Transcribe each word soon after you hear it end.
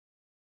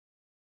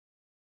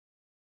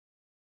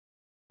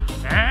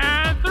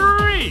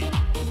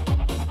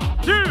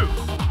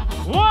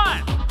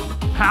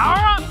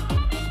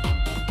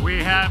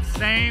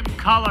same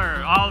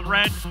color, all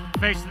red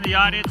facing the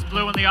audience,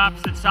 blue on the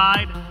opposite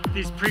side.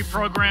 These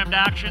pre-programmed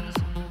actions,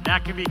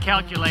 that can be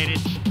calculated.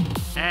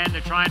 And they're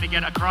trying to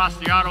get across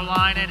the auto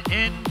line and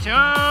into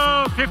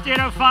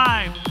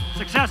 58.05.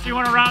 Successfully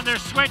went around their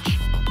switch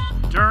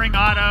during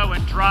auto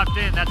and dropped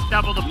in. That's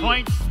double the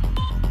points.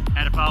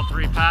 And if all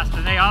three passed,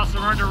 and they also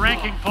earned a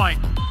ranking point.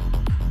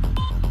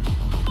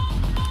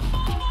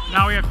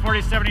 Now we have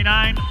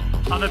 4079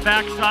 on the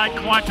backside,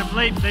 Quantum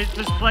Leap. They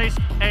displaced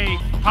a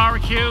power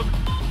cube.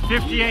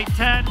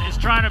 5810 is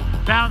trying to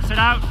bounce it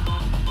out.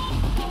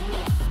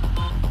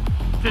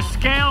 The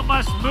scale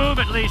must move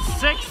at least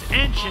 6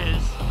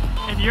 inches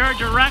in your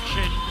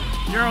direction,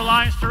 your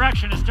alliance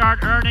direction, to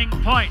start earning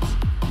points.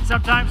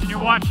 Sometimes when you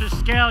watch this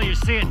scale, you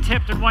see it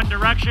tipped in one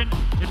direction.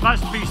 It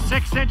must be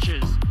 6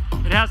 inches.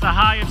 It has a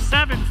high of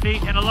 7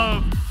 feet and a low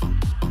of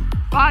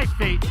 5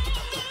 feet,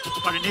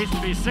 but it needs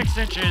to be 6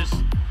 inches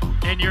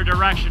in your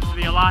direction for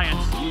the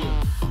alliance.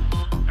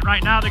 And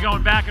right now they're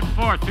going back and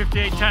forth.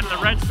 5810 on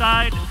the red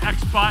side,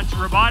 Xbox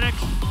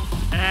Robotics,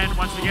 and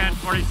once again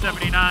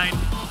 4079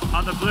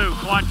 on the blue,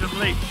 Quantum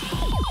Leap.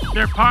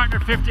 Their partner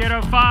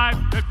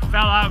 5805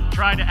 fell out and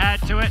tried to add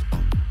to it.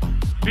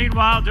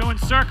 Meanwhile, doing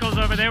circles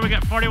over there, we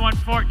got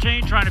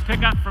 4114 trying to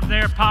pick up from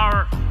their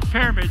power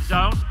pyramid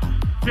zone.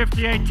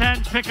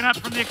 5810 picking up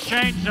from the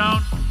exchange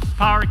zone,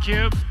 power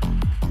cube.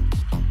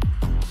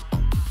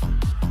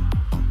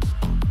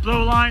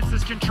 Blue Alliance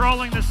is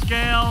controlling the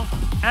scale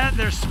and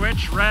their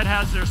switch. Red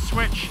has their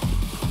switch.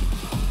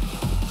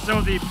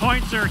 So the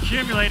points are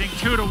accumulating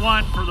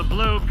 2-1 for the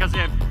blue because they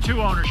have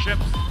 2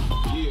 ownerships.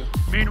 Yeah.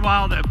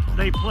 Meanwhile,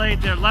 they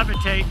played their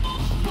levitate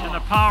and the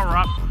power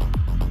up.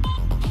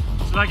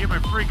 So that gave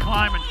them a free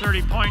climb and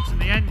 30 points in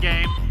the end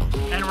game.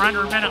 And we're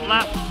under a minute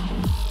left.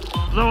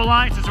 Blue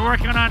Alliance is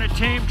working on a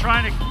team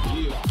trying to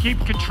keep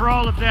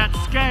control of that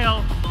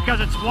scale because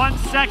it's 1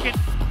 second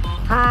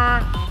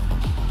per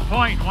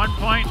point. 1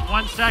 point,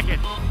 1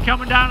 second.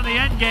 Coming down to the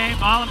end game,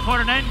 all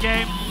important end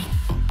game.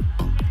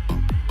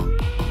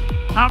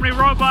 How many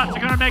robots are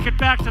going to make it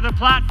back to the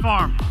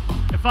platform?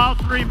 If all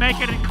 3 make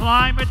it and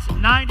climb, it's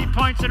 90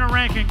 points and a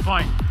ranking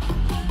point.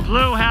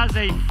 Blue has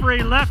a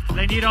free lift.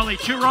 They need only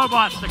 2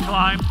 robots to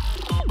climb.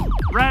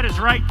 Red is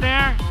right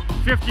there,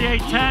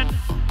 5810.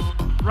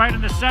 Right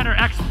in the center,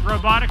 X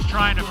Robotics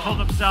trying to pull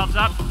themselves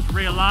up,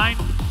 realign.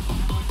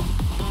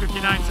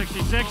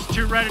 5966,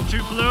 2 red and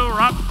 2 blue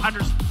are up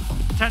under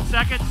 10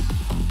 seconds.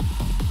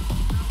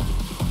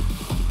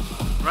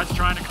 Red's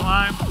trying to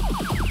climb.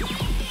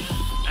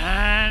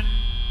 And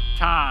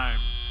time.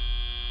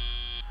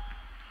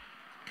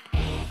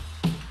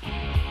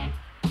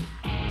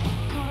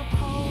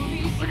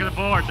 Look at the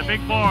board, the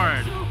big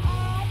board.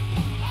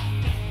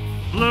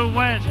 Blue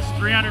wins,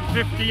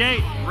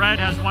 358. Red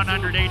has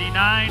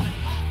 189.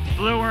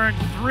 Blue earned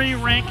 3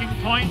 ranking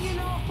points.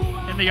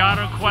 In the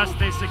auto quest,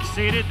 they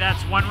succeeded.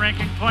 That's 1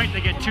 ranking point.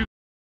 They get 2